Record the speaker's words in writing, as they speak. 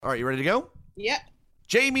All right, you ready to go? Yep.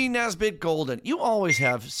 Jamie Nesbitt Golden. You always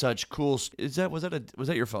have such cool. Was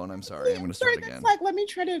that your phone? I'm sorry. I'm going to start again. Like, let me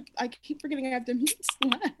try to. I keep forgetting I have to mute.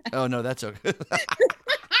 Oh no, that's okay.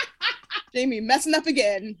 Jamie messing up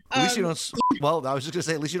again. At least you don't. Well, I was just going to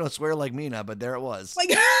say, at least you don't swear like Mina, but there it was. Like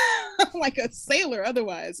a sailor.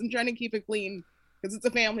 Otherwise, I'm trying to keep it clean. Because it's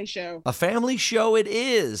a family show. A family show it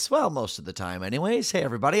is. Well, most of the time anyways. Hey,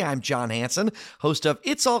 everybody, I'm John Hanson, host of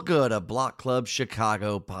It's All Good, a Block Club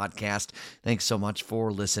Chicago podcast. Thanks so much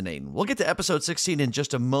for listening. We'll get to episode 16 in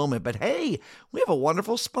just a moment, but hey, we have a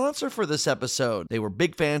wonderful sponsor for this episode. They were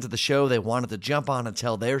big fans of the show. They wanted to jump on and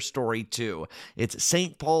tell their story too. It's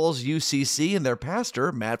St. Paul's UCC and their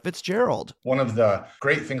pastor, Matt Fitzgerald. One of the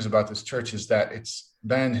great things about this church is that it's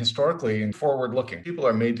been historically and forward-looking. People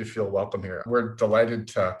are made to feel welcome here. We're delighted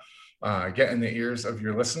to get in the ears of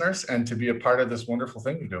your listeners and to be a part of this wonderful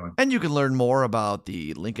thing you're doing. And you can learn more about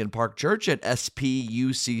the Lincoln Park Church at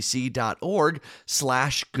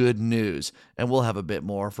spucc.org/good news. And we'll have a bit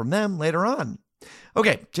more from them later on.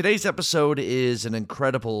 Okay, today's episode is an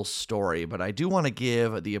incredible story, but I do want to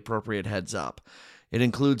give the appropriate heads up. It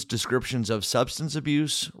includes descriptions of substance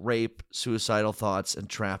abuse, rape, suicidal thoughts, and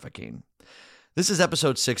trafficking. This is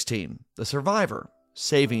episode 16, The Survivor,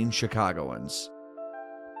 Saving Chicagoans.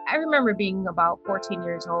 I remember being about 14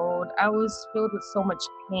 years old. I was filled with so much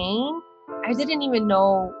pain. I didn't even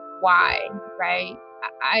know why, right?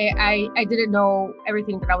 I didn't know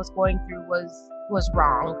everything that I was going through was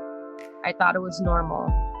wrong. I thought it was normal.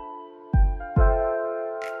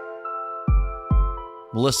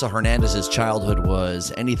 Melissa Hernandez's childhood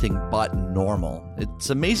was anything but normal. It's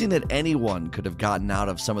amazing that anyone could have gotten out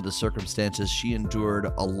of some of the circumstances she endured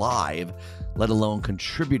alive, let alone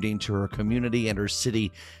contributing to her community and her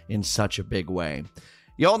city in such a big way.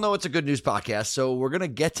 Y'all know it's a good news podcast, so we're going to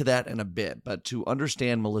get to that in a bit. But to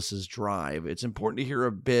understand Melissa's drive, it's important to hear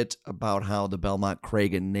a bit about how the Belmont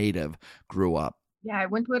Cragen native grew up. Yeah, I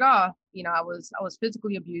went through it all. I was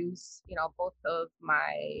physically abused. Both of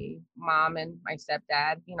my mom and my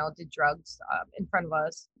stepdad, did drugs in front of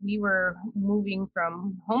us. We were moving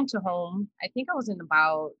from home to home. I think I was in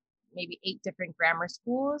about maybe 8 different grammar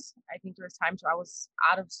schools. I think there was times where I was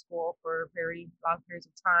out of school for very long periods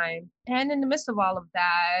of time. And in the midst of all of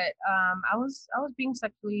that, I was being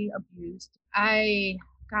sexually abused. I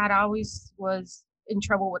always was in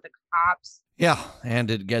trouble with the cops. Yeah,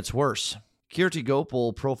 and it gets worse. Kirti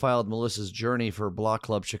Gopal profiled Melissa's journey for Block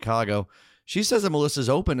Club Chicago. She says that Melissa's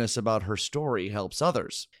openness about her story helps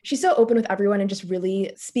others. She's so open with everyone and just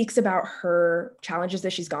really speaks about her challenges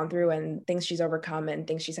that she's gone through and things she's overcome and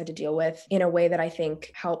things she's had to deal with in a way that I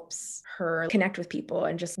think helps her connect with people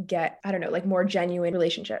and just get, more genuine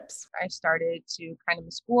relationships. I started to kind of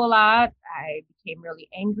miss school a lot. I became really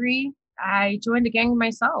angry. I joined a gang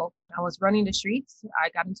myself. I was running the streets. I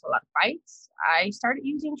got into a lot of fights. I started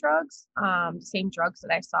using drugs, the same drugs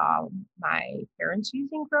that I saw my parents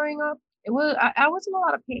using growing up. I was in a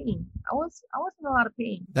lot of pain. I was in a lot of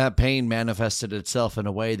pain. That pain manifested itself in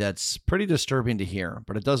a way that's pretty disturbing to hear,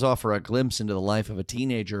 but it does offer a glimpse into the life of a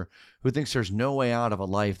teenager who thinks there's no way out of a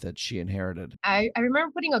life that she inherited. I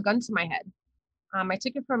remember putting a gun to my head. I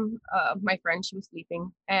took it from my friend. She was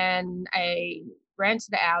sleeping, and I ran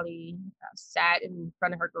to the alley, sat in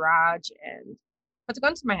front of her garage, and put the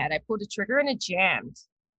gun to my head. I pulled the trigger, and it jammed.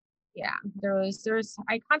 Yeah,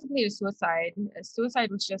 I contemplated suicide.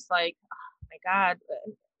 Suicide was just like, oh my God,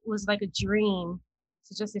 it was like a dream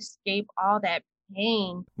to just escape all that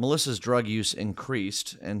pain. Melissa's drug use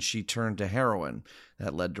increased, and she turned to heroin.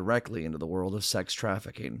 That led directly into the world of sex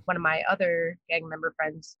trafficking. One of my other gang member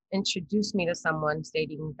friends introduced me to someone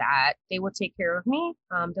stating that they will take care of me.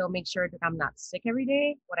 They'll make sure that I'm not sick every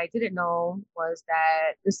day. What I didn't know was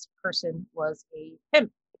that this person was a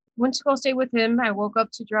pimp. Went to go stay with him. I woke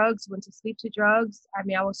up to drugs, went to sleep to drugs. I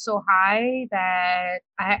mean, I was so high that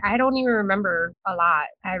I don't even remember a lot.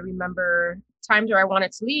 I remember times where I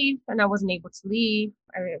wanted to leave and I wasn't able to leave.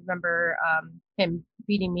 I remember him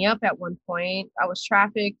beating me up at one point. I was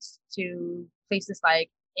trafficked to places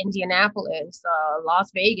like Indianapolis,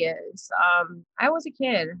 Las Vegas. I was a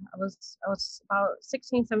kid. I was about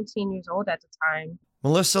 16, 17 years old at the time.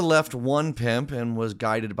 Melissa left one pimp and was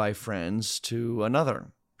guided by friends to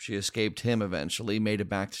another. She escaped him eventually, made it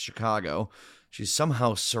back to Chicago. She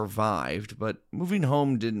somehow survived, but moving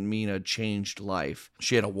home didn't mean a changed life.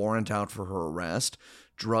 She had a warrant out for her arrest.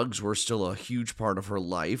 Drugs were still a huge part of her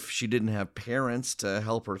life. She didn't have parents to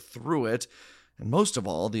help her through it. And most of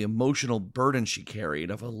all, the emotional burden she carried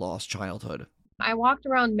of a lost childhood. I walked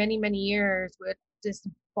around many, many years with this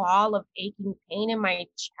ball of aching pain in my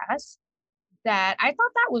chest that I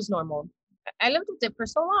thought that was normal. I lived with it for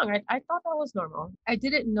so long. I thought that was normal. I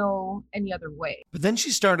didn't know any other way. But then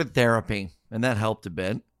she started therapy, and that helped a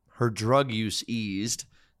bit. Her drug use eased.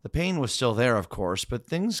 The pain was still there, of course, but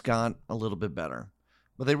things got a little bit better.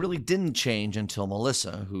 But they really didn't change until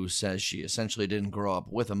Melissa, who says she essentially didn't grow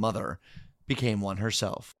up with a mother, became one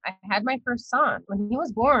herself. I had my first son. When he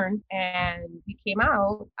was born and he came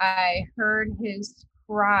out, I heard his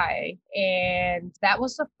cry. And that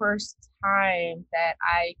was the first time that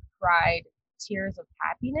I cried tears of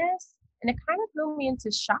happiness. And it kind of threw me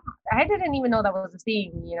into shock. I didn't even know that was a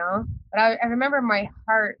thing, you know? But I remember my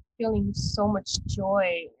heart feeling so much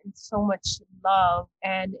joy and so much love.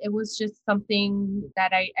 And it was just something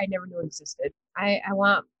that I never knew existed. I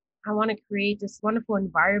want to create this wonderful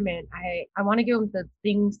environment. I want to give him the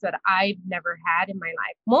things that I've never had in my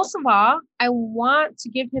life. Most of all, I want to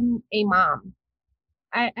give him a mom.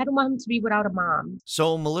 I don't want him to be without a mom.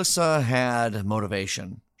 So Melissa had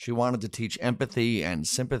motivation. She wanted to teach empathy and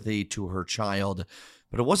sympathy to her child,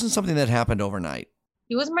 but it wasn't something that happened overnight.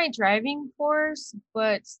 He was my driving force,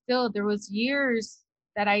 but still there was years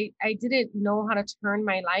that I didn't know how to turn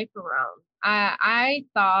my life around. I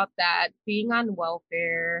thought that being on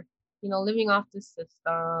welfare, living off the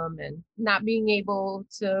system and not being able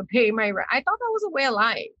to pay my rent, I thought that was a way of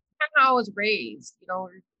life. That's how I was raised,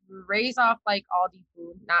 raised off like Aldi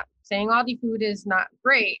food. Not saying Aldi food is not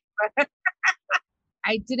great, but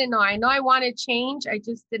I didn't know. I know I wanted change. I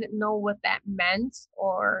just didn't know what that meant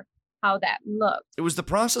or how that looked. It was the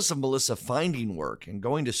process of Melissa finding work and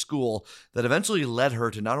going to school that eventually led her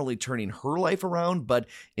to not only turning her life around, but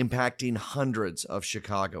impacting hundreds of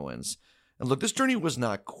Chicagoans. And look, this journey was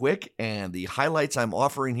not quick, and the highlights I'm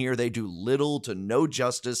offering here, they do little to no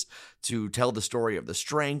justice to tell the story of the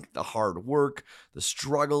strength, the hard work, the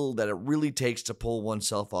struggle that it really takes to pull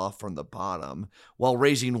oneself off from the bottom while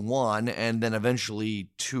raising one and then eventually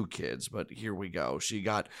two kids. But here we go. She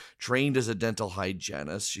got trained as a dental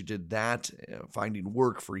hygienist. She did that, finding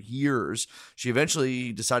work for years. She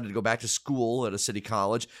eventually decided to go back to school at a city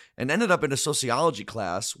college and ended up in a sociology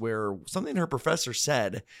class where something her professor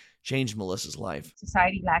said changed Melissa's life.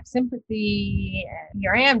 Society lacks sympathy. And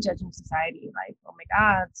here I am judging society like, oh my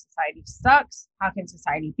God, society sucks. How can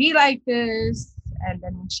society be like this? And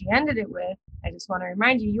then when she ended it with, I just want to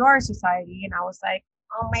remind you, you are society. And I was like,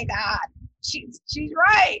 oh my God, she's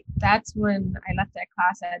right. That's when I left that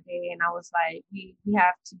class that day and I was like, we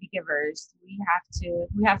have to be givers. We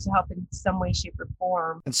have to help in some way, shape, or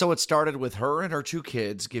form. And so it started with her and her two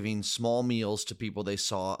kids giving small meals to people they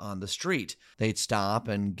saw on the street. They'd stop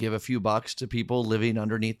and give a few bucks to people living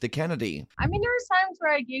underneath the Kennedy. I mean, there were times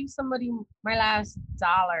where I gave somebody my last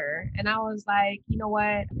 $1 and I was like, you know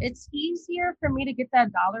what? It's easier for me to get that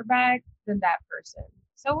 $1 back than that person.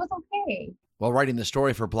 So it was okay. While writing the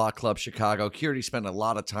story for Block Club Chicago, Curity spent a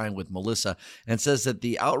lot of time with Melissa and says that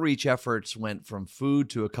the outreach efforts went from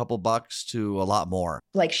food to a couple bucks to a lot more.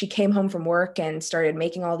 Like she came home from work and started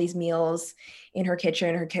making all these meals in her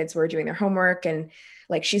kitchen. Her kids were doing their homework and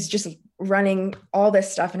like she's just running all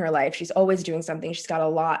this stuff in her life. She's always doing something. She's got a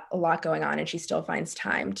lot going on and she still finds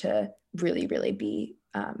time to really, really be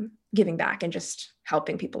giving back and just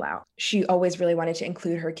helping people out. She always really wanted to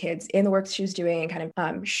include her kids in the work she was doing and kind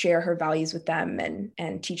of share her values with them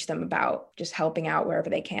and teach them about just helping out wherever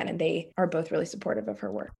they can. And they are both really supportive of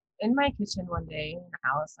her work. In my kitchen one day,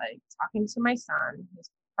 I was like talking to my son, he was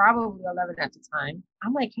probably 11 at the time.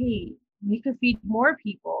 I'm like, hey, we could feed more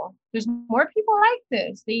people. There's more people like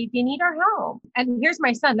this. They need our help. And here's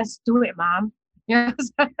my son. Let's do it, Mom.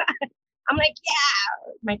 I'm like,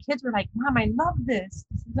 yeah. My kids were like, Mom, I love this.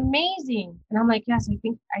 This is amazing. And I'm like, yes, I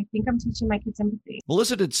think I'm teaching my kids empathy.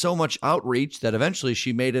 Melissa did so much outreach that eventually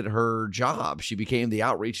she made it her job. She became the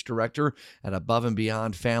outreach director at Above and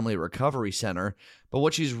Beyond Family Recovery Center. But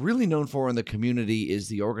what she's really known for in the community is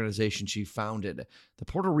the organization she founded, the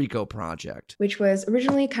Puerto Rico Project. Which was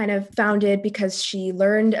originally kind of founded because she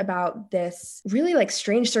learned about this really like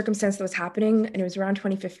strange circumstance that was happening. And it was around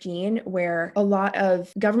 2015, where a lot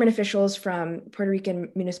of government officials from Puerto Rican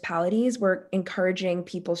municipalities were encouraging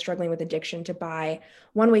people struggling with addiction to buy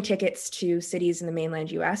one-way tickets to cities in the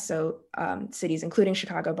mainland US. So cities including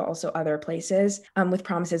Chicago, but also other places with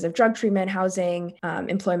promises of drug treatment, housing,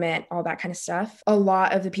 employment, all that kind of stuff. A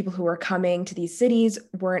lot of the people who were coming to these cities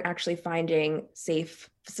weren't actually finding safe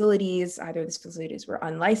facilities. Either these facilities were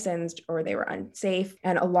unlicensed or they were unsafe.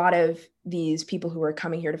 And a lot of these people who were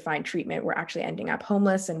coming here to find treatment were actually ending up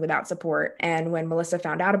homeless and without support. And when Melissa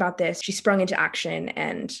found out about this, she sprung into action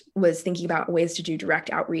and was thinking about ways to do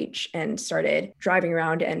direct outreach and started driving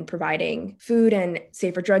around and providing food and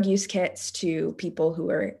safer drug use kits to people who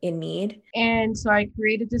were in need. And so I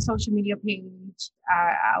created this social media page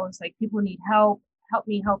outreach. I was like, people need help. Help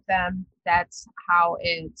me help them. That's how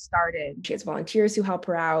it started. She has volunteers who help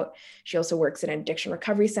her out. She also works at an addiction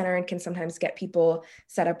recovery center and can sometimes get people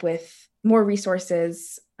set up with more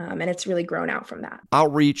resources. And it's really grown out from that.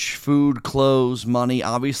 Outreach, food, clothes, money,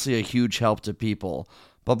 obviously a huge help to people.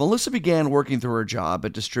 But Melissa began working through her job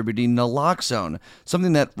at distributing naloxone,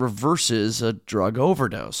 something that reverses a drug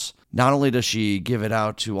overdose. Not only does she give it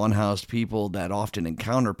out to unhoused people that often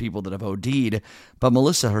encounter people that have OD'd, but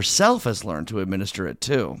Melissa herself has learned to administer it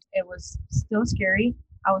too. It was still scary.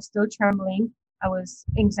 I was still trembling. I was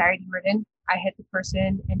anxiety ridden. I hit the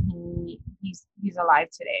person and he's alive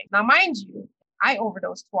today. Now, mind you, I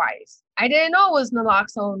overdosed twice. I didn't know it was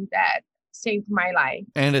naloxone that saved my life.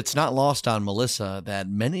 And it's not lost on Melissa that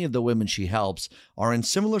many of the women she helps are in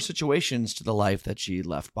similar situations to the life that she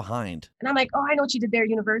left behind. And I'm like, oh, I know what you did there,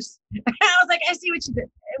 universe. I was like, I see what you did.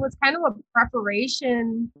 It was kind of a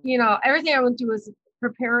preparation. Everything I went through was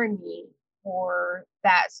preparing me for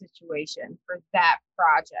that situation, for that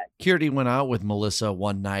project. Kirti went out with Melissa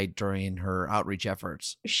one night during her outreach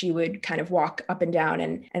efforts. She would kind of walk up and down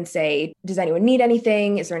and say, does anyone need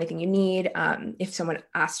anything? Is there anything you need? If someone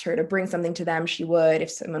asked her to bring something to them, she would. If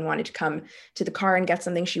someone wanted to come to the car and get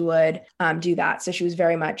something, she would do that. So she was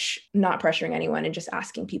very much not pressuring anyone and just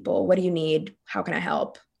asking people, what do you need? How can I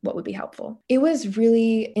help? What would be helpful? It was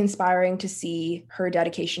really inspiring to see her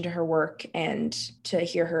dedication to her work and to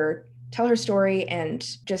hear her tell her story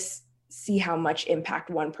and just see how much impact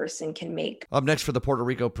one person can make. Up next for the Puerto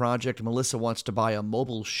Rico Project, Melissa wants to buy a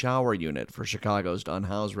mobile shower unit for Chicago's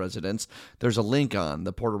unhoused residents. There's a link on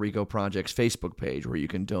the Puerto Rico Project's Facebook page where you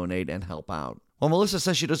can donate and help out. While Melissa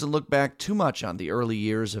says she doesn't look back too much on the early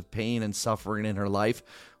years of pain and suffering in her life,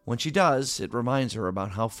 when she does, it reminds her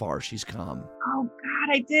about how far she's come. Oh God,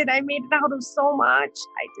 I did. I made it out of so much.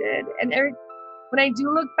 I did. And when I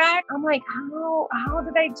do look back, I'm like, how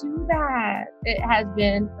did I do that? It has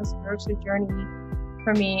been a spiritual journey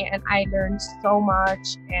for me, and I learned so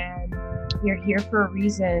much, and you're here for a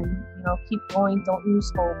reason. Keep going. Don't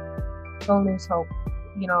lose hope. Don't lose hope.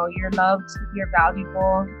 You're loved. You're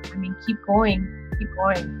valuable. Keep going. Keep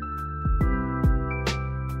going.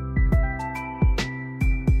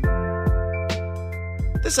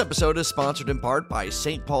 This episode is sponsored in part by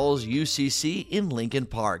St. Paul's UCC in Lincoln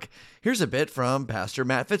Park. Here's a bit from Pastor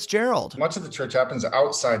Matt Fitzgerald. Much of the church happens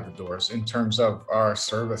outside the doors in terms of our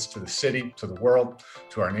service to the city, to the world,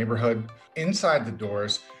 to our neighborhood. Inside the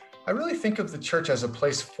doors, I really think of the church as a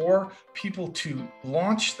place for people to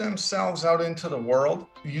launch themselves out into the world,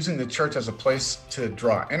 using the church as a place to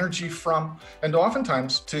draw energy from, and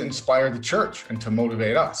oftentimes to inspire the church and to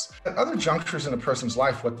motivate us. At other junctures in a person's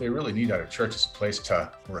life, what they really need out of church is a place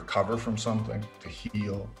to recover from something, to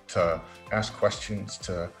heal, to ask questions,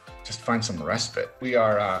 to just find some respite. We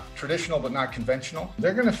are traditional but not conventional.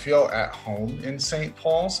 They're going to feel at home in St.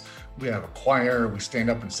 Paul's. We have a choir. We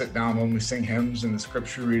stand up and sit down when we sing hymns and the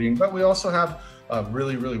scripture reading, but we also have a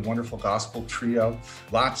really, really wonderful gospel trio,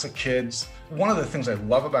 lots of kids. One of the things I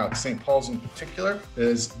love about St. Paul's in particular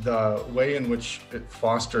is the way in which it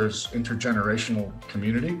fosters intergenerational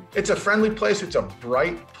community. It's a friendly place. It's a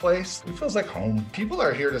bright place. It feels like home. People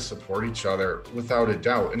are here to support each other without a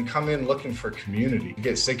doubt and come in looking for community. You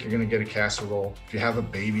get sick, you're going to get a casserole. If you have a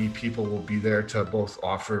baby, people will be there to both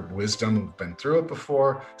offer wisdom, who've been through it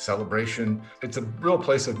before, celebration. It's a real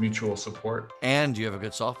place of mutual support. And you have a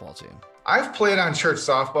good softball team. I've played on church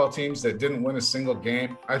softball teams that didn't win a single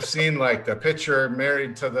game. I've seen like the pitcher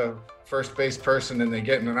married to the first base person and they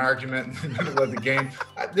get in an argument in the middle of the game.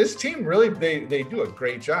 This team really, they do a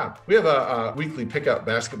great job. We have a weekly pickup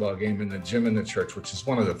basketball game in the gym in the church, which is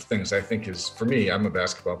one of the things I think is, for me, I'm a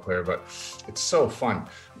basketball player, but it's so fun,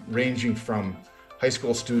 ranging from high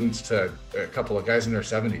school students to a couple of guys in their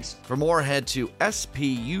 70s. For more, head to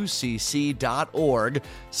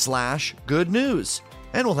spucc.org/good news.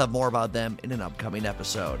 And we'll have more about them in an upcoming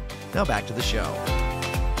episode. Now back to the show.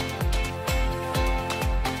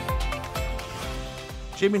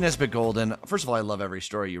 Jamie Nesbitt Golden, first of all, I love every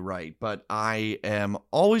story you write, but I am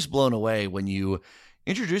always blown away when you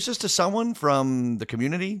introduce us to someone from the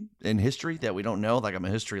community in history that we don't know. Like, I'm a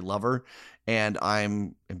history lover, and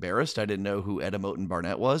I'm embarrassed. I didn't know who Etta Moten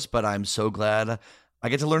Barnett was, but I'm so glad I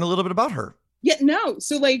get to learn a little bit about her. Yeah, no.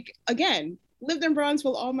 So, again, lived in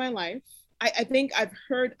Bronzeville all my life. I think I've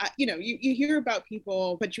heard, you hear about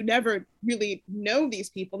people, but you never really know these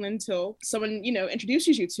people until someone,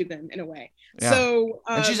 introduces you to them in a way. Yeah. So,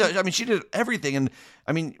 and she did everything.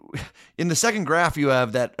 And in the second graph, you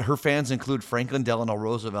have that her fans include Franklin Delano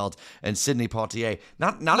Roosevelt and Sidney Poitier.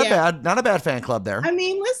 Not a bad fan club there.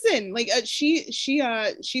 Listen,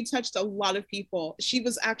 she touched a lot of people. She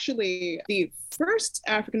was actually the first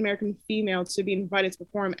African-American female to be invited to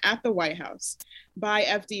perform at the White House by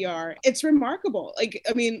FDR. It's remarkable. Like,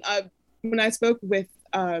 I mean, when I spoke with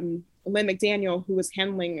Lynn McDaniel, who was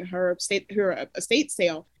handling her estate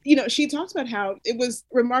sale, you know, she talks about how it was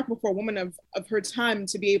remarkable for a woman of her time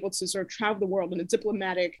to be able to sort of travel the world in a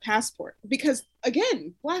diplomatic passport. Because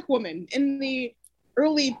again, Black woman in the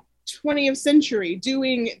early 20th century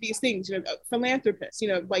doing these things, you know, a philanthropist, you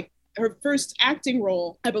know, like her first acting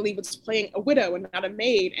role, I believe, was playing a widow and not a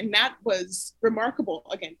maid. And that was remarkable,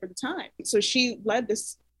 again, for the time. So she led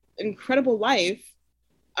this incredible life.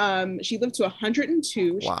 She lived to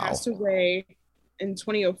 102. She passed away in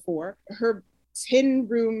 2004. Her 10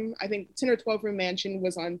 or 12 room mansion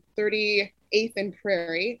was on 38th and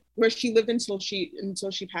Prairie, where she lived until she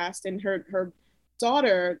passed. And her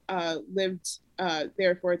daughter lived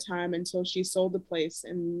there for a time until she sold the place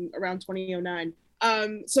in around 2009.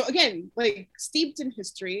 So again, like steeped in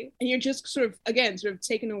history, and you're just sort of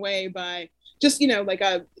taken away by just, you know, like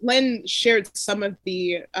Len shared some of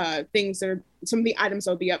the some of the items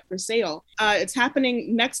that will be up for sale. It's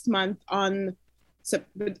happening next month on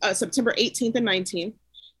September 18th and 19th.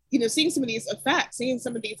 You know, seeing some of these effects, seeing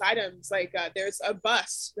some of these items, like there's a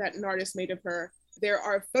bust that an artist made of her. There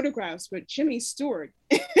are photographs with Jimmy Stewart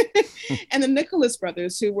and the Nicholas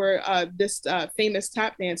brothers, who were this famous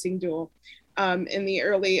tap dancing duo in the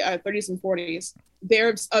early 30s and 40s.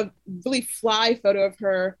 There's a really fly photo of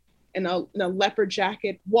her in a leopard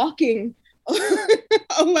jacket walking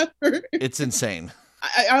a leopard. It's insane.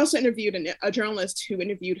 I also interviewed a journalist who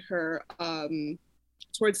interviewed her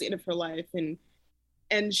towards the end of her life,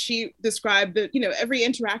 and she described that, you know, every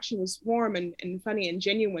interaction was warm and funny and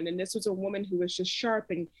genuine, and this was a woman who was just sharp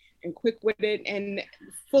and quick-witted and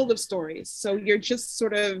full of stories. So you're just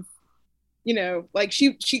sort of, you know, like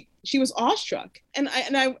she was awestruck, and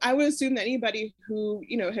I would assume that anybody who,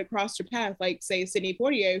 you know, had crossed her path, like say Sidney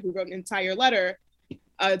Poitier, who wrote an entire letter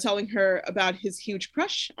telling her about his huge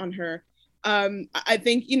crush on her, I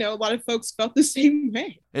think, you know, a lot of folks felt the same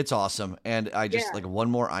way. It's awesome. And I just like one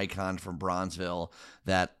more icon from Bronzeville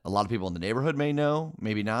that a lot of people in the neighborhood may know,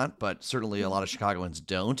 maybe not, but certainly a lot of Chicagoans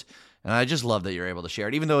don't. And I just love that you're able to share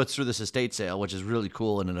it, even though it's through this estate sale, which is really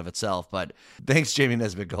cool in and of itself. But thanks, Jamie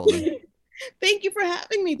Nesbitt Golden. Thank you for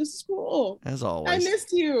having me. This is cool. As always. I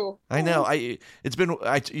missed you. I know.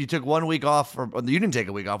 You took 1 week off. You didn't take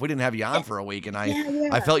a week off. We didn't have you on for a week. And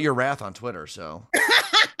I felt your wrath on Twitter. So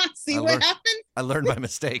see what happened? I learned my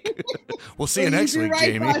mistake. We'll see you next week,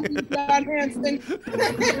 Jamie. John Hanson.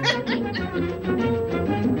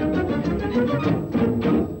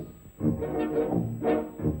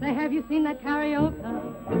 Say, have you seen that karaoke?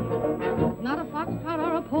 Not a foxtrot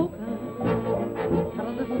or a polka. Got a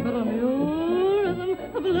little bit of new rhythm,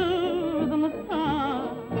 a blues on the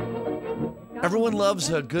star. Everyone loves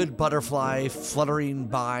a good butterfly fluttering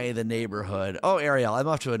by the neighborhood. Oh, Ariel, I'm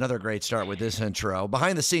off to another great start with this intro.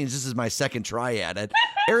 Behind the scenes, this is my second try at it.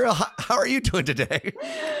 Ariel, how are you doing today?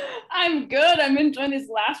 I'm good. I'm enjoying this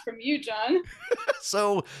last from you, John.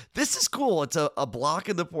 So this is cool. It's a block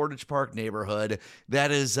in the Portage Park neighborhood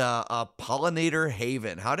that is a pollinator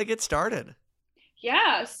haven. How to get started?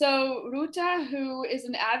 Yeah, so Ruta, who is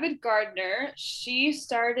an avid gardener, she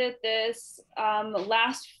started this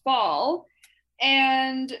last fall,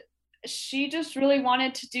 and she just really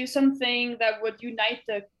wanted to do something that would unite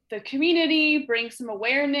the community, bring some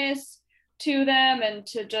awareness to them, and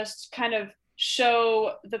to just kind of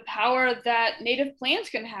show the power that native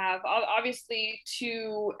plants can have, obviously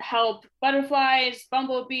to help butterflies,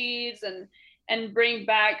 bumblebees, and bring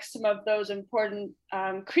back some of those important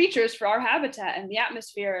creatures for our habitat and the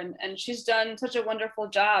atmosphere. And she's done such a wonderful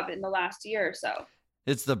job in the last year or so.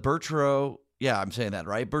 It's the Bertreau. Yeah, I'm saying that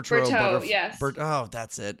right. Bertreau, yes. Oh,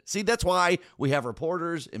 that's it. See, that's why we have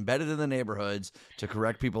reporters embedded in the neighborhoods to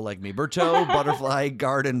correct people like me. Bertreau Butterfly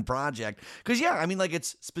Garden Project. Because, yeah, I mean, like,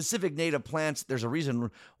 it's specific native plants. There's a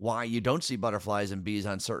reason why you don't see butterflies and bees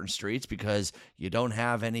on certain streets, because you don't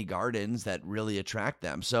have any gardens that really attract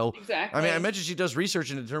them. So, exactly. I mean, I mentioned she does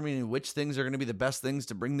research in determining which things are going to be the best things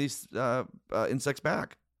to bring these insects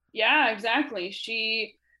back. Yeah, exactly.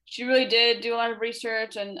 She really did do a lot of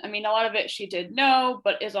research, and I mean, a lot of it she did know,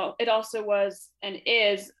 but it also was and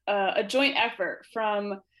is a joint effort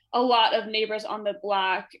from a lot of neighbors on the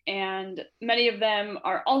block, and many of them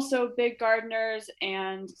are also big gardeners,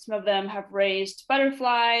 and some of them have raised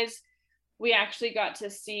butterflies. We actually got to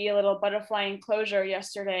see a little butterfly enclosure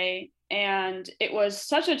yesterday, and it was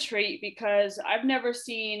such a treat because I've never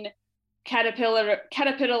seen caterpillar.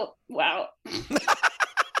 Wow.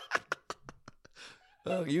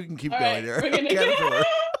 Oh, you can keep going there. I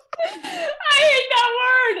saying that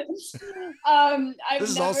word. This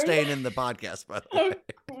is all staying in the podcast, by the way.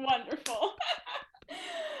 Wonderful.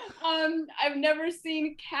 I've never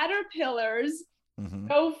seen caterpillars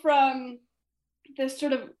go from this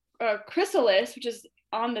sort of chrysalis, which is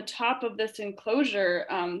on the top of this enclosure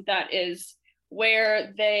that is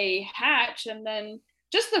where they hatch, and then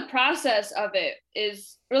just the process of it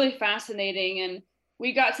is really fascinating. And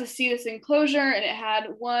we got to see this enclosure, and it had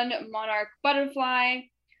one monarch butterfly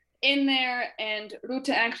in there, and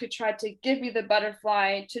Ruta actually tried to give me the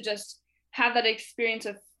butterfly to just have that experience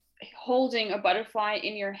of holding a butterfly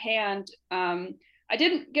in your hand. I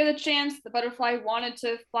didn't get a chance. The butterfly wanted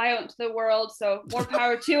to fly out into the world, so more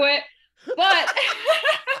power to it. But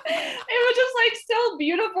it was just like still a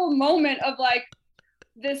beautiful moment of like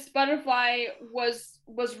this butterfly was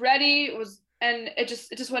ready, and it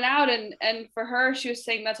just went out, and for her, she was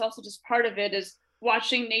saying that's also just part of it, is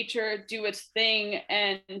watching nature do its thing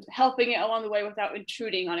and helping it along the way without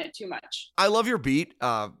intruding on it too much. I love your beat.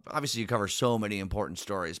 Obviously, you cover so many important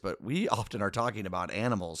stories, but we often are talking about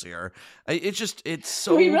animals here. It's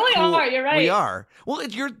so we really cool. are. You're right. We are. Well,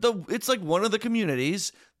 it's like one of the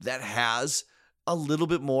communities that has a little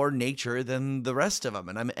bit more nature than the rest of them,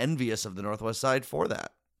 and I'm envious of the Northwest Side for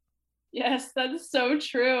that. Yes, that's so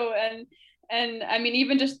true. And I mean,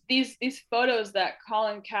 even just these photos that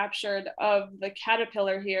Colin captured of the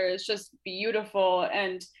caterpillar here is just beautiful.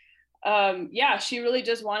 And yeah, she really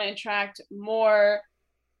does want to attract more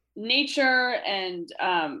nature. And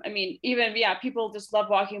I mean, even, yeah, people just love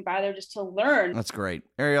walking by there just to learn. That's great.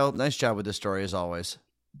 Ariel, nice job with this story as always.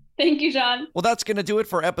 Thank you, John. Well, that's going to do it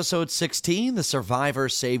for episode 16, The Survivor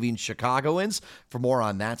Saving Chicagoans. For more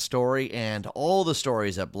on that story and all the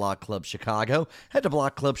stories at Block Club Chicago, head to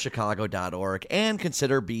blockclubchicago.org and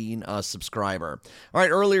consider being a subscriber. All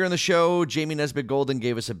right, earlier in the show, Jamie Nesbitt Golden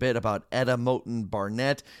gave us a bit about Etta Moten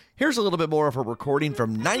Barnett. Here's a little bit more of a recording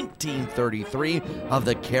from 1933 of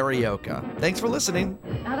the Karaoke. Thanks for listening.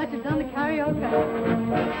 Now that you've done the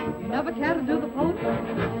karaoke, you never care to do the polka.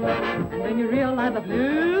 And then you realize the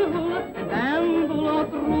blues and blow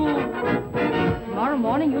through. Tomorrow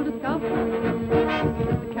morning you'll discover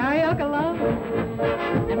the karaoke love.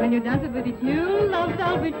 And when you dance it with each new love,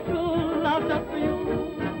 shall be true love just for you.